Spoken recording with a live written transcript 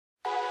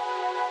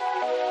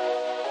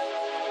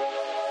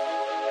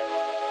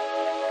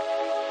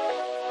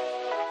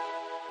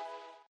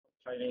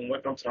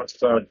welcome to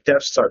our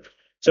dev start.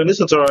 So in this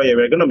tutorial here,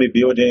 we're going to be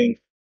building,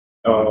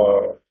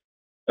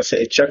 let's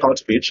say a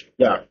checkout page.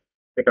 Yeah,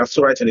 you can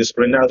see right in the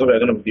screen. That's what we're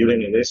going to be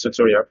building in this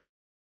tutorial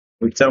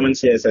with Tailwind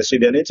CSS. So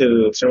if you're new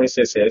to Tailwind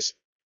CSS,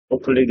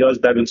 hopefully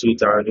just dive into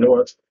it and you know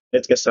what,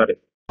 let's get started.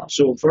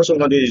 So first what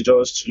we're going to do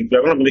is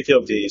we're going to make it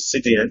of the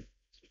CDN,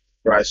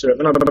 right? So we're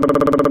going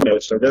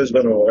to, so just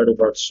going to head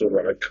over to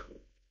like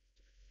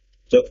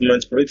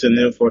document, create a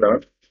new folder.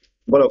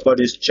 I'm going to call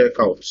this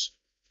checkouts.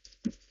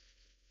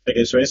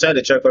 Okay, so inside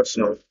the checkouts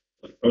now,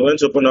 I'm going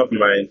to open up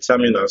my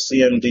terminal,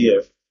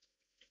 CMDF.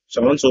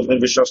 So I want to open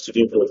Visual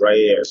Studio Code right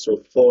here.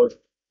 So for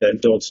the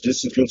dots,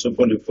 this is going to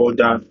open the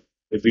folder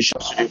with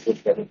Visual Studio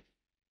Code.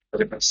 As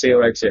you can see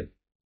right here.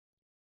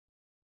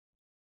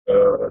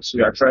 So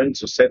we are trying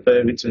to set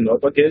everything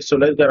up. Okay, so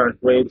let's get and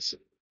create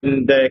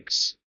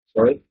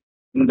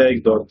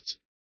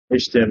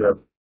index.html.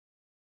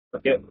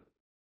 Okay,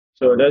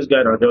 so let's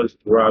get and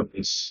just grab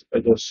this.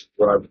 Let's just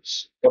grab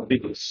this, copy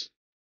this,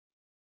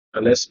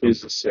 and let's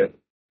paste this here.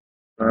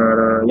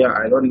 Yeah,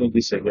 I don't need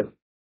this again.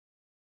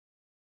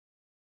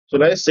 So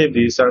let's save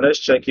this and let's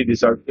check if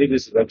this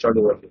is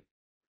actually working.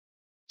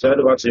 So head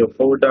over to your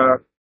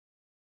folder,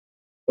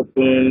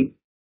 open,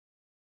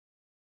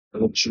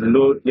 and it should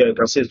load. Yeah, you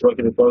can see it's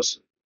working because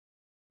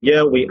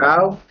here we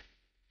have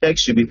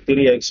text should be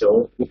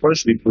 3XL, the font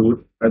should be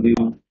bold, and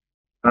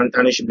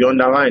it should be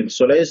underlined.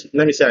 So let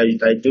me say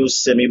I do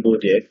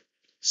semi-bold here.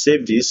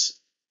 Save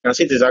this. You can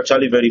see it is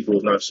actually very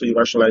bold now. So you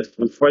actually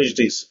refresh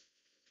this.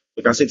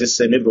 You can see it is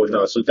semi-bold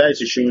now. So that is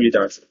to show you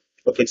that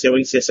okay,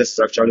 Tailwind CSS is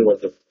actually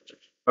working.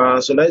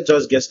 So let's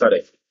just get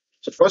started.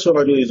 So first what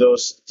I do is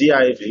just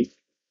div.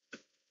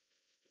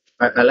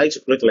 I like to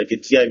create like a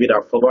div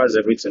that covers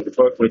everything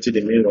before creating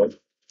the main one.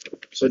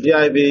 So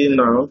div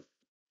now,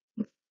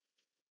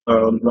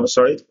 no,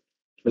 sorry,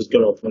 let's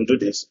go up and do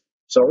this.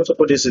 So I want to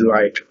put this in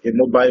like a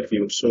mobile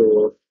view.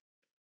 So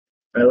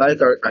I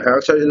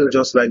actually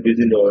just like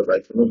building the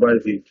like mobile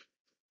view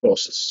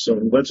first. So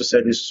I'm going to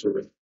set this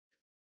to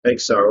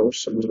XR.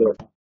 So I'm going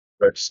to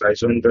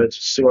size 100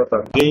 to see what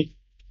I'm doing.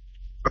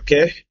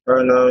 Okay,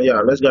 and yeah,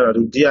 let's go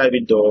to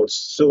div dots.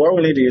 So what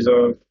we need is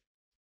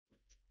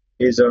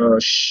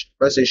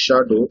let's say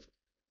shadow.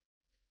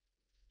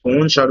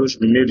 One shadow should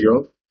be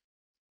medium,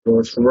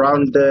 but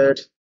rounded,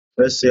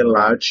 let's say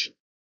large,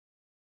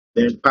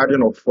 then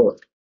padding of 4.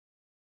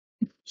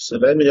 So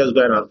let me just go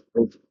ahead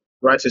and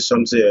write it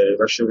something here.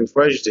 I should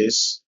refresh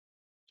this.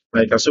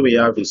 Like I see we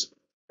have this.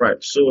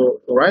 Right.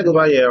 So right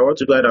over here, I want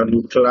to go ahead and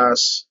do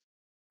class.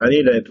 I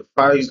need like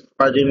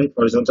padding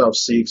horizontal of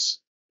 6.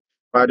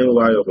 Padding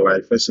Y of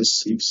like let's say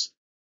 6,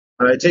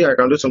 and I think I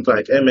can do something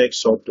like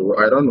MX up to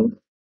I don't know.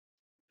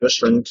 Just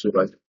trying to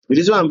like with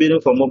this one I'm building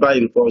for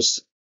mobile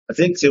because I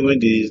think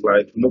Tailwind is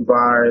like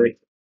mobile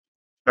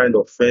kind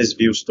of first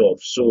view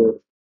stuff.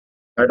 So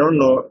I don't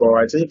know, or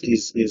I think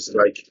is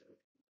like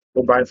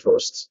mobile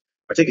first.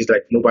 I think it's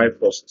like mobile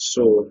first.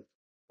 So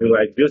you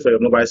like build for your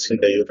mobile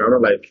screen, then you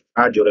cannot like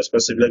add your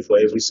responsibility for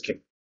every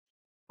screen.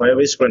 For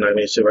every screen, I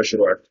mean, so I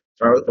should work.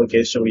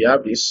 Okay, so we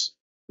have this.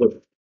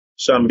 Good.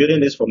 So I'm building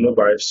this for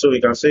mobile. So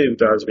we can say it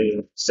has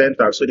been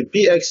centered. So the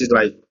PX is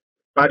like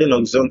padding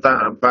horizontal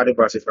and padding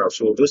vertical.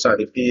 So those are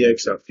the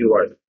PX and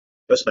PY.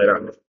 Just like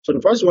that. So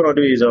the first one I'll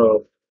do is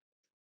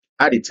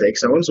add the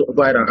text. I want to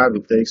go ahead and add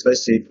the text.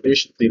 Let's say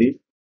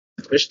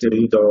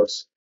H3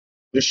 dots.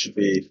 This should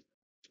be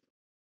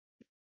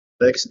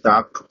text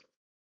dark.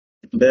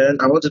 Then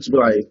I want it to be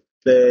like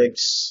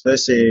text,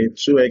 let's say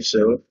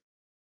 2XL.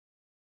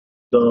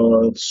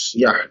 Dots.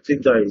 Yeah, I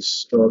think that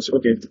is dots.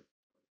 Okay.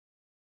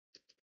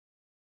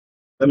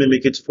 Let me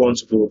make it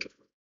font bold.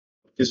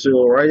 Okay,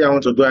 so right here I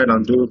want to go ahead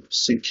and do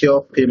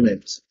secure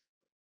payment.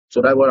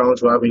 So that's what I want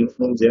to have in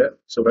front there.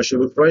 So I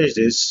should refresh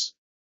this.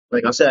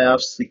 Like I said, I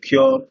have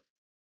secure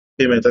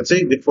payment. I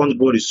think the font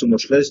bold is too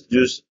much. Let's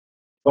use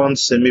font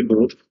semi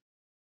bold.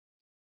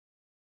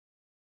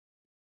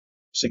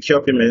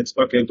 Secure payment.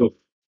 Okay, good.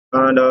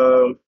 And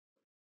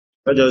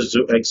let's just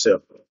do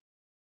Excel.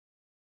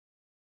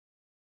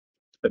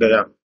 Okay,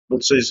 yeah.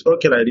 So it's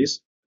okay like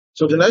this.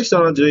 So the next thing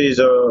I want to do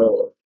is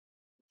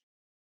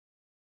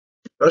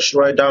let's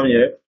write down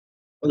here.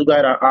 I'm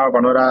going to have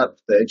another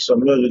text. So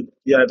I'm going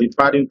to the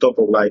padding top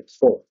of like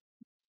 4.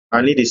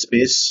 I need a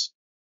space.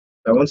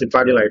 I want the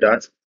padding like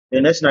that. The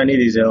next thing I need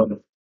is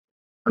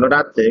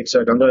another text.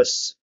 So I can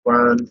just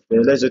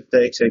let's do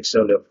text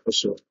Excel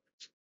also.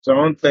 So I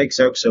want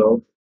text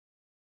Excel.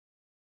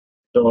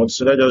 So let's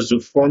just do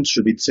font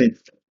should be thin.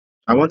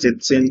 I want a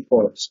thin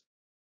font.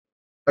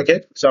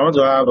 Okay. So I want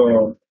to have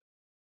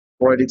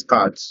credit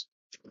cards.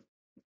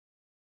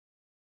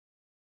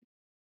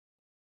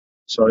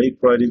 Sorry,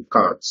 credit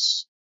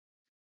cards.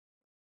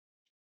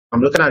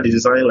 I'm looking at the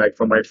design like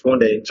from my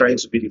phone and trying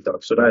to build it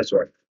up. So that's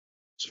why.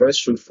 So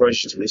let's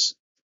refresh this.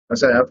 I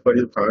said I have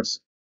credit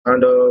cards.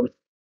 And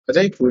I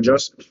think we'll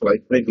just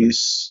like make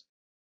this.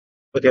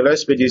 Okay,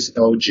 let's make this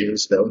LG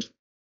instead.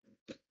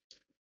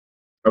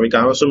 And we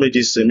can also make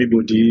this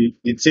semi-bold. The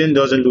thing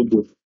doesn't look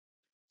good.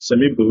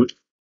 Semi-bold.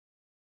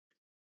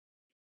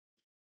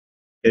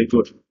 Okay,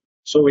 good.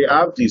 So we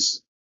have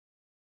this.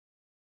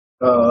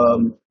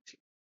 Um,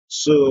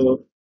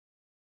 so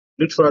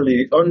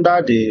literally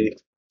under the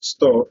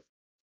store,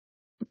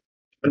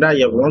 under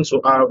here, we want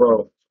to have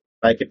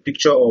like a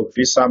picture of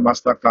Visa,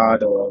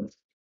 Mastercard, or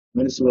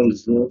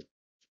Minnesota.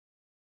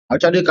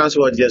 Actually, can't see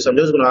what it is. So I'm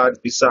just gonna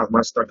add Visa and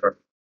Mastercard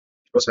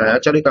because I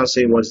actually can't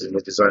say what's in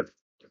the design.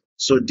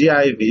 So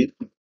DIV.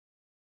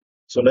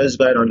 So let's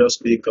go ahead and just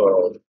click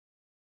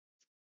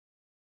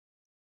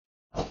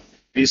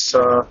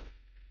Visa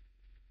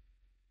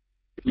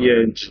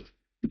PNG.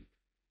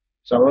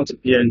 So I want a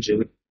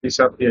PNG,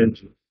 Visa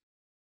PNG.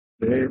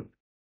 Okay.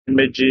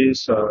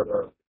 Images.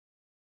 Okay,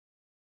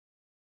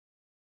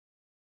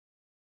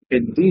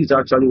 this is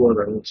actually what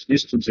I want.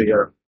 These two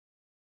together.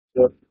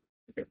 So,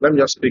 okay, let me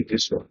just pick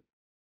this one.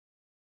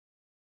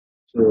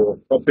 So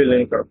copy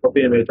link and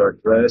copy image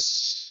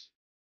address.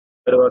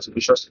 Head over to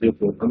Visual Studio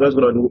Code. I'm just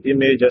gonna do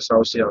image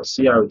SRC and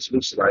see how it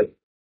looks like.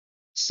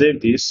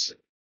 Save this.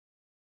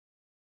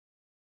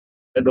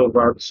 Head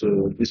over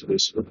to this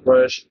place.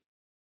 Refresh.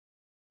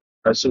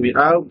 And so we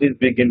have this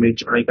big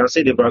image, and you can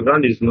see the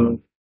background is no.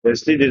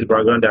 There's still this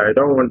background there. I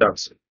don't want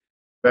that.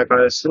 But I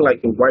can see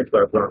like a white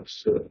background.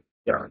 So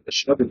yeah, there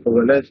should not be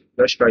problem.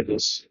 Let's try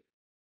this.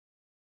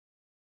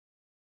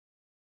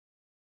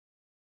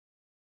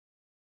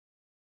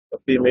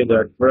 Copy image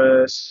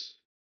address.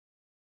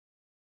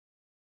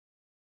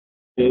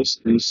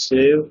 Paste this.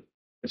 Save.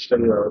 Let's check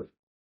it out.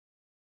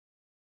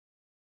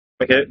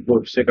 Okay,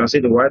 good. So you can see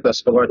the white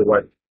has covered the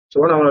white. So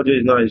what I want to do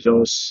is now is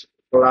just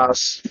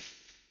class.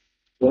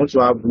 We want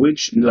to have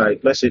which like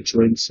let's say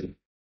 20.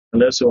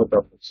 And let's see what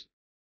happens.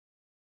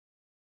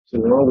 So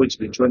we want which to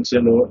be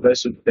 20 more,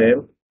 let's do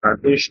 10,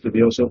 and H to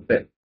be also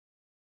 10.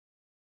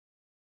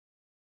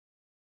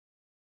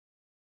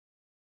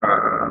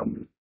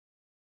 Um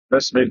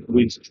let's make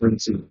width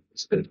 20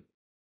 instead.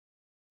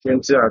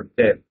 20 and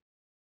 10.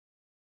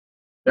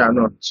 Yeah,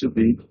 not too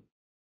big.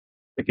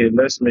 Okay,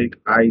 let's make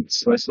height,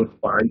 let's say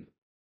 5.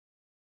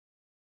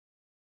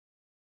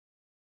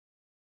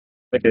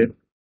 Okay,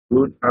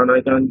 good. And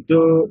I can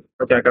do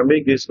okay, I can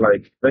make this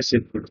like let's say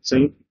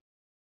 15.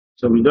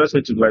 So we just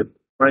need to like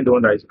find the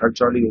one that is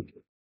actually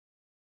okay.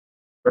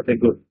 Okay,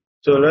 good.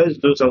 So let's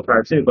do some kind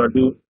of thing. We can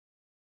do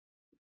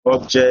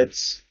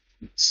objects,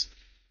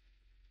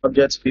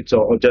 object fit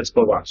or object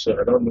cover. So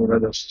I don't know whether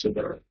that's too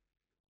bad.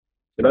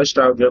 So let's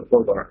try object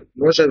cover.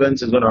 Most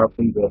events is gonna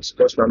happen once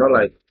because we're not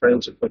like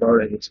trying to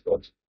cover any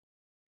spot.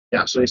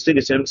 Yeah, so it's still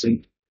the same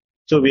thing.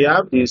 So we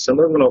have this, I'm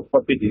gonna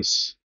copy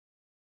this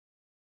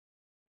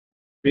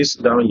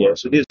paste down here.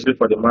 So this is good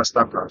for the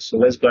master card. So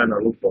let's go ahead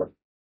and look for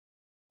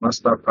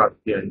master card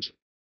PNG.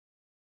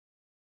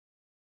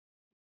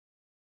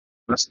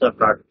 Master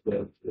card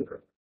PNG.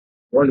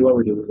 One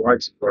with the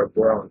white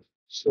background.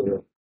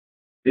 So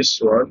this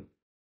one,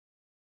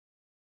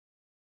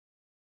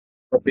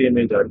 copy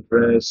image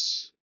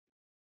address,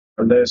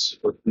 and let's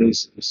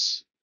replace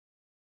this.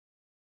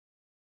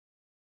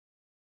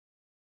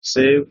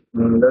 Save,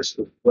 and let's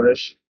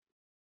refresh.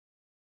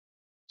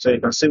 So you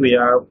can see we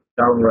have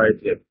down right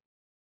here.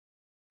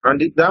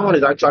 And that one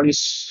is actually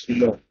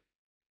small.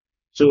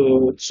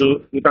 So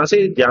you can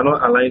say they are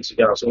not aligned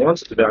together. So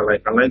once they are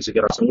like aligned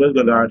together, so we're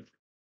going to add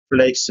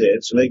flex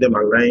it to make them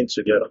align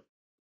together.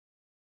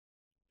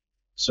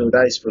 So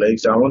that is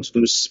flex. I want to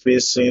do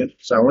spacing.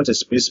 So I want a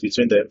space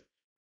between them.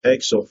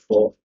 X of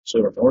 4. So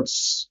I want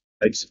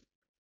X.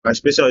 My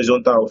spacing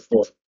horizontal of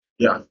 4.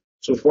 Yeah.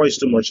 So 4 is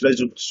too much. Let's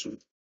do 2.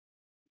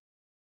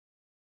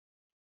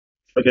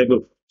 Okay,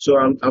 good. So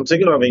I'm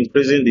thinking of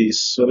increasing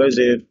this. So let's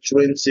say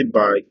 20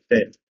 by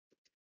 10.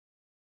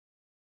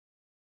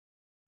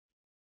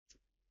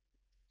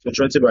 So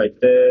 20 by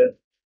 10.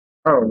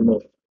 Oh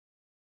no.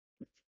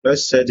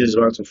 Let's set this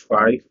one to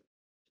 5.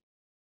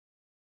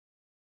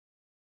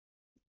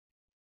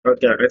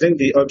 Okay, I think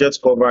the object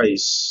cover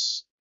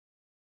is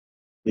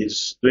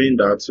doing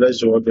that.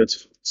 Let's do object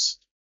fit.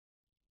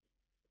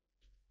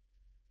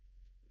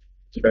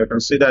 So I can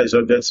see that is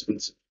object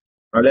fit.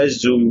 And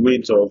let's do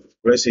weight of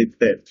let's say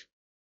 10.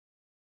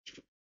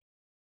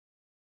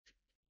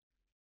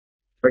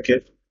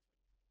 Okay.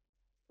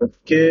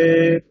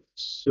 Okay.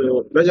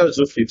 So let's just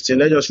do 15.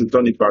 Let's just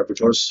return it back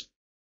because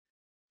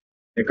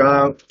I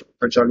can't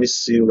actually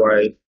see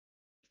why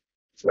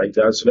it's like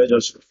that. So let's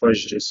just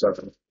refresh this.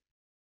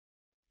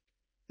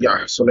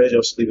 Yeah, so let's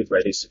just leave it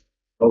like this.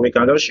 Or we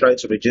can just try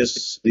to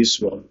reduce this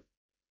one.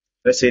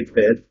 Let's say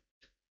 10.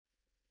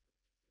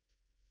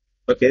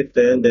 Okay,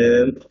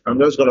 then I'm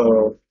just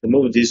gonna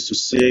remove this to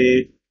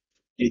see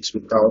it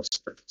without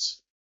that.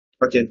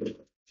 Okay.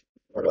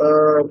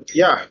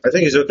 Yeah, I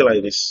think it's okay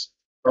like this.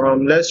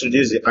 Let's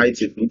reduce the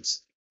height a bit.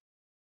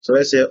 So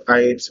let's say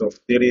height of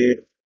 3.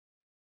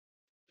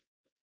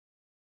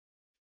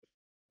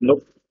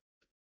 Nope.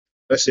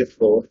 Let's say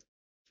 4.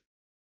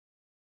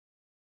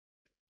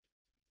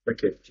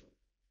 Okay.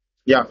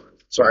 Yeah.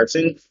 So I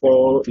think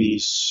 4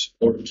 is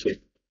okay.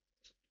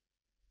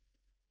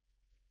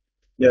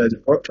 Yeah.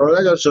 Or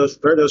let's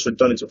just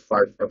return it to 5.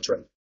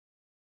 Actually,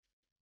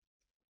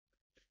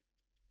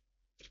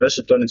 let's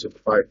return it to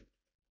 5.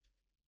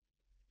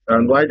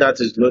 And while that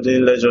is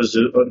loading, let's just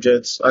do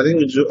objects. I think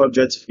we do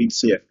object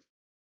fix here.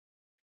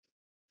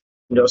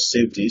 Just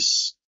save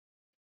this.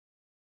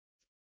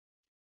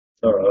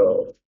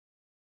 Uh,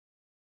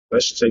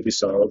 let's check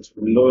this out.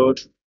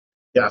 Load.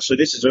 Yeah, so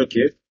this is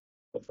okay.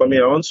 For me,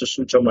 I want to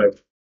switch on my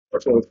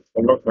phone,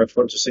 unlock my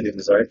phone to see the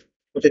design.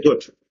 Okay,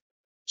 good.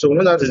 So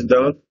when that is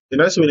done, the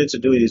next thing we need to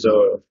do is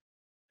so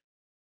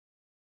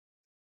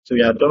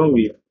we are done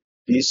with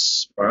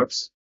this part.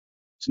 So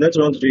next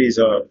one to do is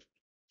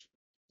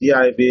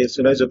div.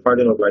 So let's do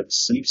padding of like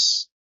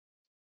 6.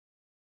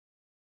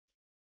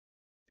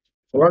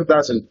 So once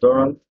that is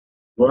done,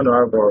 we want to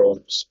have a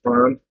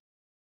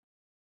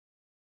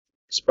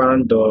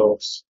span the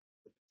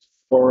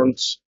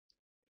font.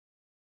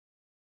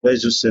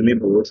 Let's do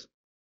semi-bold.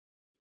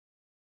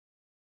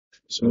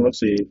 So we want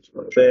to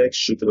text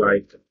should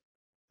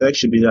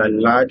be like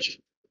large.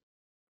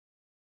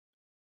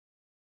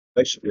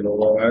 Text should be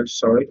large.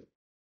 Sorry,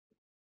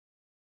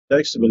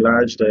 text should be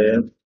large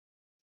there.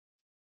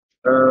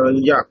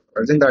 Yeah,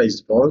 I think that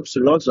is all. So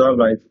lots of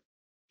like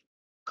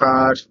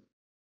card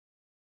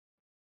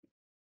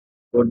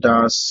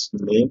holders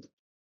name.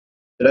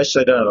 Let's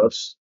check that out.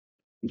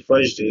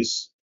 Refresh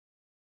this.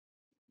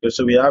 Okay,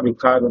 so we have a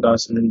card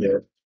holders name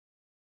there.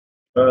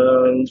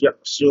 Yeah.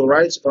 So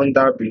right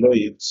under below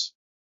it,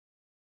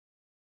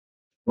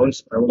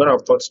 once I'm gonna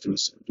cut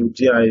this, do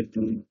div.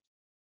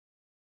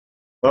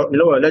 Well, you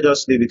know what? Let's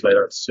just leave it like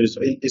that. So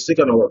it's still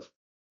gonna work.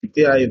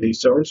 Div.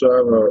 So I want to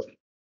have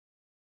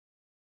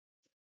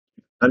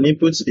an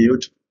input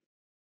field.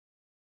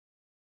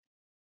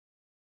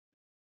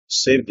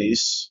 Save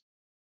this.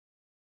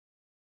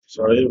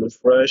 Sorry,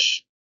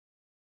 refresh.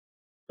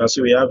 Now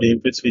see we have the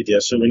input field here.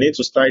 So we need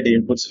to style the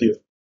input field.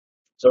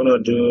 So I'm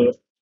gonna do.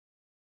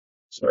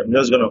 So I'm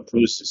just gonna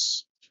close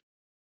this.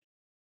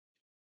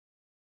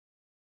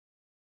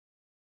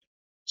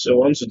 So I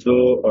want to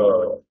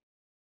do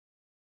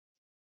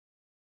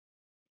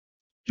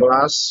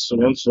class. So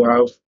I want to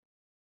have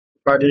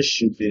padding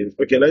should be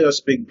okay. Let's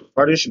just pick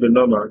padding should be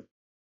normal.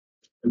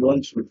 We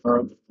want to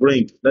have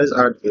ring. Let's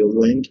add a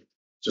ring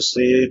to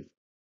see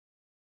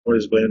what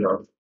is going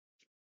on.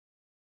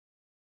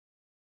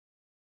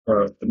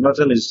 The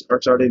nothing is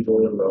actually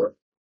going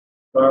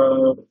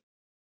on.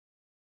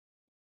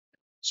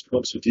 Let's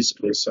go to this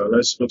place.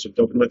 Let's go to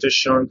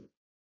documentation.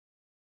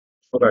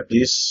 Look at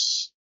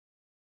this.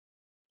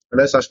 And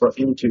let's search for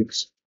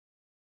inputs.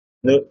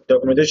 The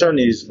documentation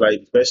is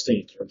like best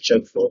thing to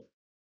check for.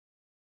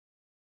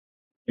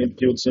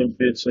 Inputs.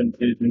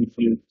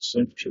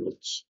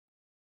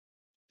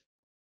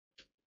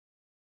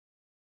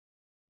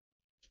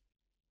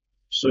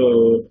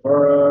 So,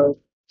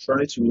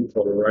 trying to look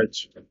for the right.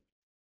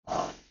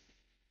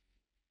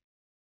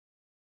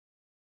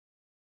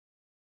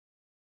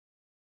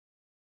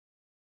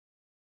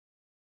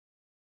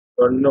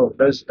 Or no,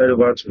 let's head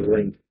over to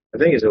link. I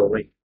think it's a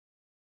link.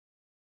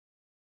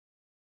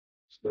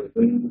 So,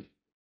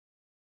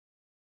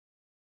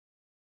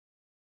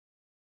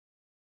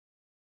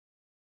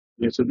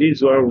 yeah, so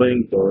these are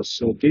link doors.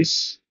 So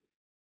this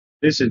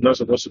is not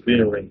supposed to be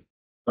a link.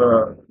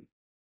 Uh,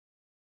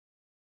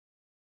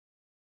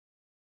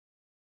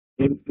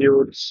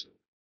 inputs.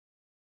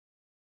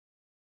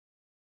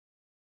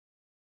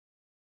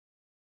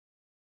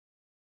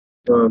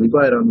 Go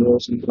ahead and do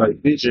something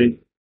like BG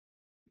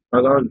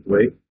around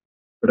break.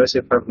 Let's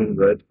say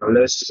 500. And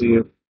let's see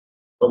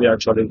what we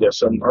actually get.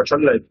 So I'm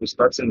actually like we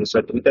starting this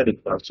at the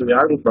class. So we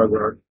have the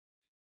background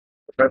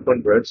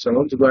 500. So I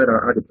want to go ahead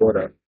and add the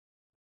border.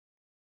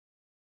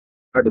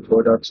 Add the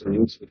border to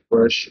use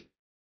refresh.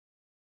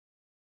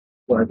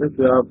 So I think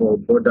we have a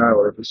border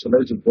or so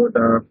let's do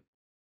border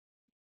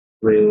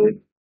with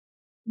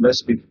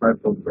let's pick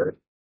 500.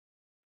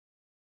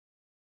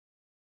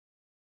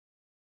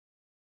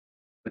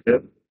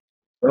 Okay.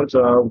 I want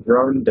to have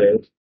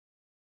rounded.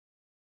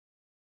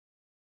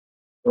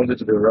 I want it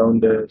to be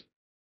rounded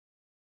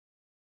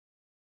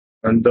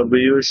and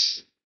W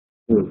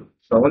full.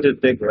 So I want to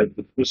take like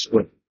the full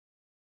screen.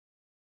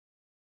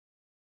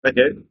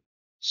 Okay.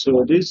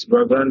 So this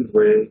background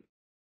way,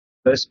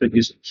 let's pick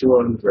this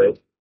 200.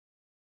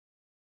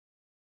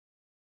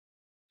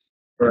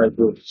 Alright,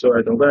 good. So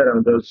I can go ahead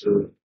and go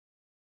to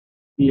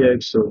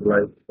PX of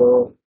like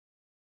 4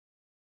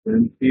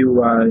 and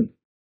PY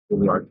of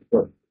like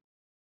 4.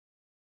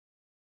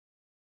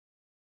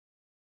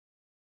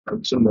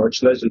 And too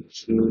much. Let's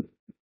do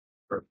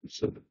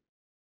 2.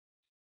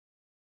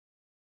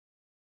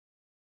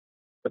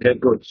 Okay,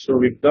 good. So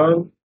we've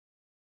done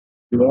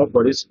the one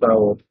for this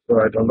power. So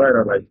I can go ahead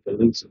and like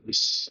delete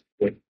this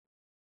thing.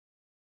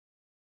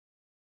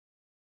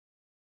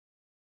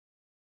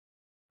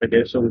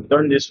 Okay, so we've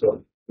done this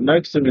one. The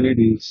next thing we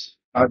need is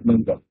add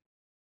number.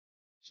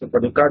 So for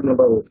the card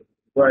number, we'll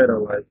go ahead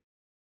and like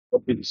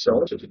copy the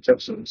cell to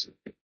check something.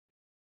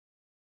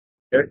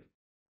 Okay.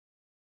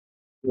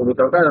 So we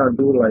can go ahead and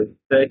do like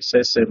text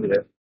SM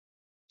here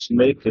to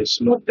make a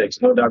small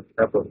text, not that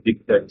type of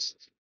big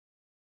text.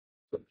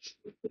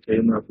 Okay,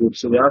 now good.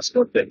 So we have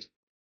small text.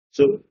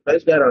 So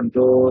let's go ahead and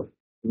do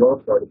raw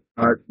for the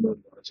card number.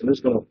 So I'm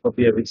just gonna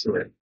copy everything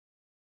here.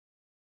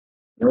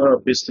 I'm gonna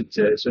paste it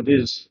there. So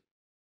this is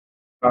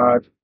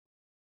add,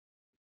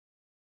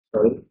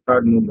 sorry,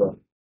 add number.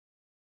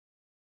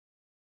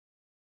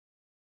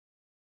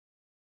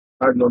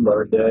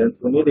 Then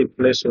we need a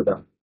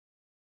placeholder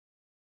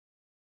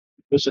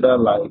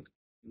like.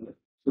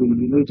 So you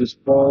need to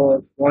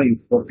store one in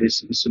four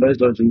places. So let's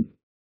just do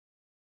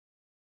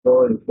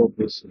four in four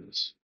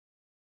places.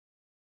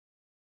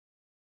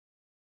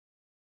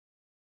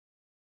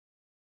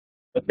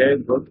 Okay,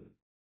 good.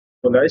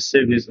 So let's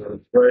save this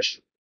and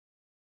fresh.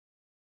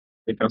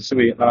 You can see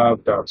we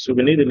have that. So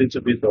we need a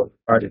little bit of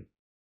padding.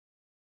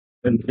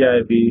 And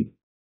PIB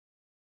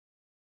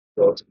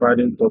dot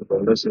padding top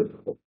of let's say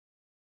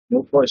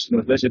no first,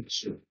 no, let's say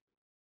two.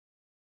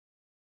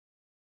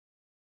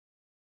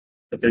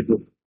 Okay,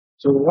 good.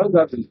 So what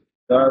that is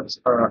that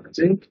I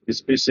think the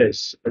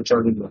spaces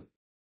actually no.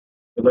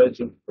 So let's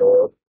do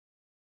for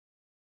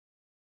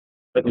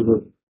okay,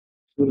 good.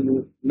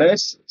 So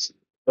let's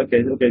okay,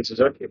 it's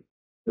okay.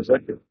 It's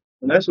okay.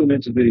 The next we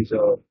need to do is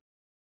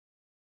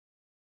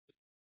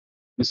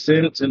the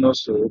same thing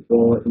also,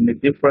 but in a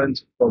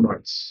different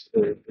format. So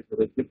it's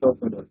a different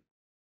format.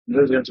 I'm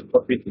just going to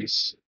copy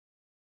this.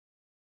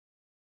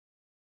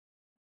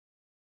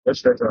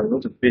 Let's try to I'm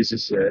going to paste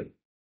this here.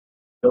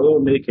 So we'll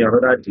make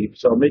another div.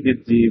 So I'll make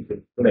it div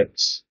with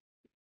flex.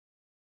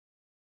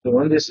 So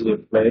when this is a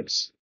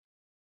flex,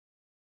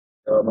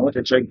 I want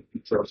to check the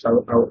pictures.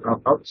 I'll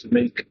have to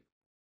make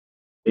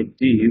a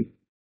div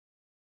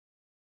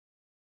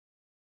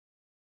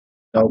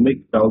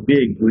that'll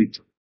be a grid.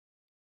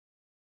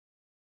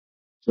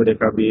 So they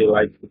can be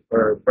like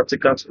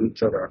vertical to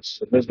each other.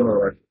 So let's gonna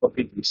like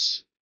copy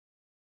this.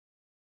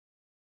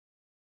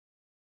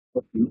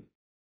 Copy.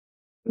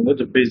 I'm going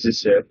to paste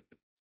this here.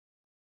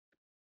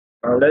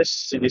 Let's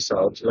see this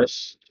out.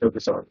 Let's check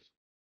this out.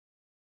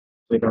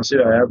 So you can see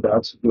I have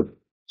that. Good.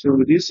 So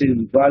this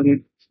is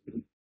valid.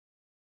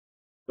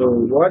 So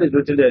what is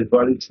written there is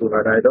valid true,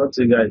 and I don't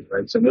think that is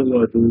right. So I'm just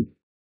going to do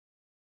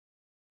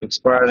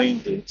expiring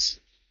dates.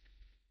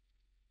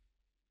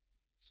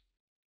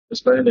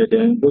 Expiring date,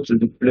 then go to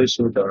the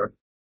placeholder.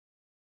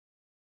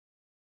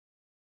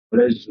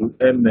 Let's do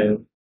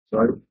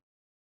sorry,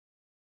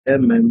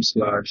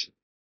 slash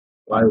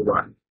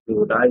y1.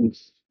 So that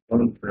is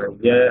one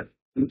yeah.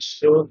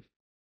 So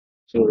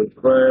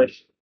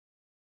refresh.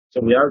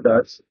 So we have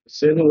that.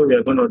 Same way we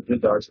are going to do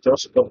that.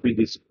 Just copy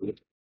this code,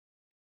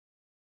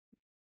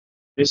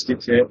 paste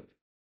it here.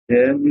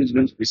 Then it's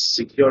going to be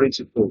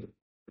security code.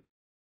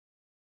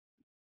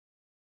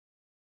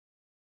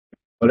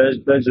 But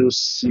let's do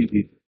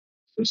CVV.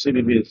 So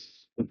CVV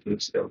is okay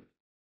still.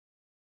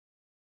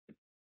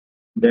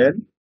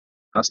 Then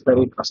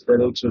asterisk.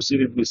 So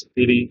CVV is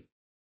 3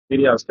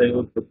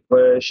 asterisk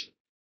refresh.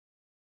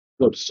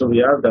 Good. So we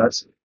have that.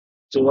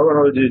 So what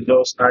we're going to do is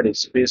just add a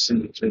space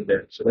in between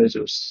them. So let's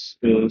do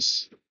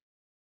space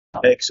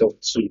x of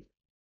 2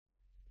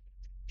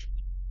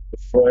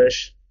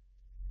 refresh.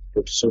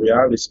 Good. So we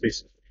have a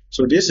space.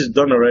 So this is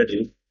done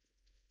already.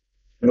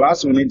 The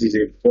last we need is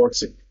a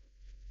button.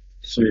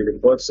 So the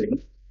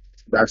button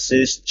that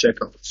says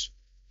checkout.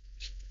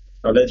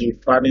 Now let's do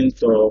padding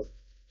top.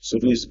 So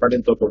this is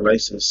padding top of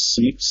license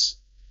 6.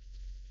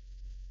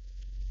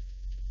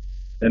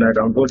 Then I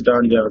can go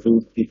down here and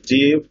do the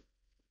div.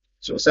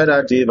 So inside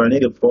that div, I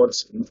need a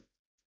button.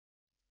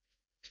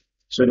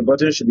 So the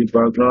button should be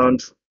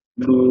background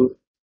blue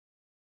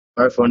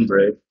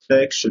 500.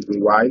 Text should be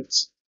white.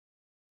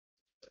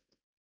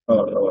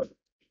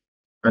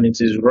 And it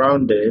is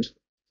rounded.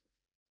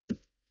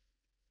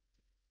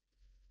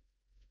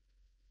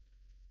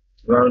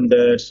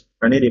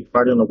 I need a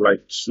padding of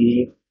like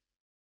 2.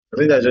 I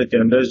think that's okay.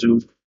 And let's do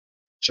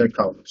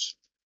checkout.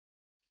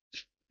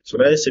 So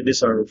let's see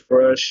this and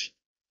refresh.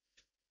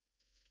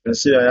 You can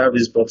see I have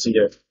this button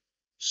here.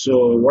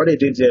 So what I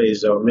did here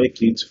is I'll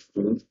make it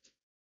full.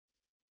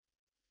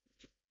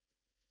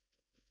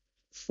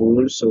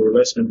 So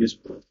let's make this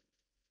full.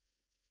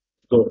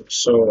 Good.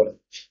 So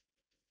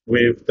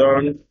we've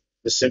done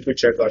the simple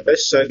checkout.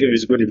 Let's check if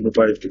it's good in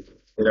mobile view.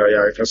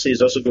 Yeah, I can see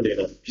it's also good in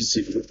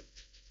PC view.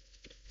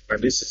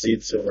 And this is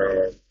it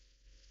on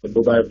the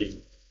mobile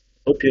view.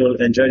 Hope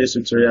you'll enjoy this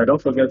tutorial.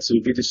 Don't forget to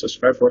hit the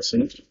subscribe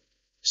button.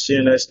 See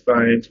you next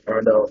time.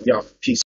 And yeah, peace.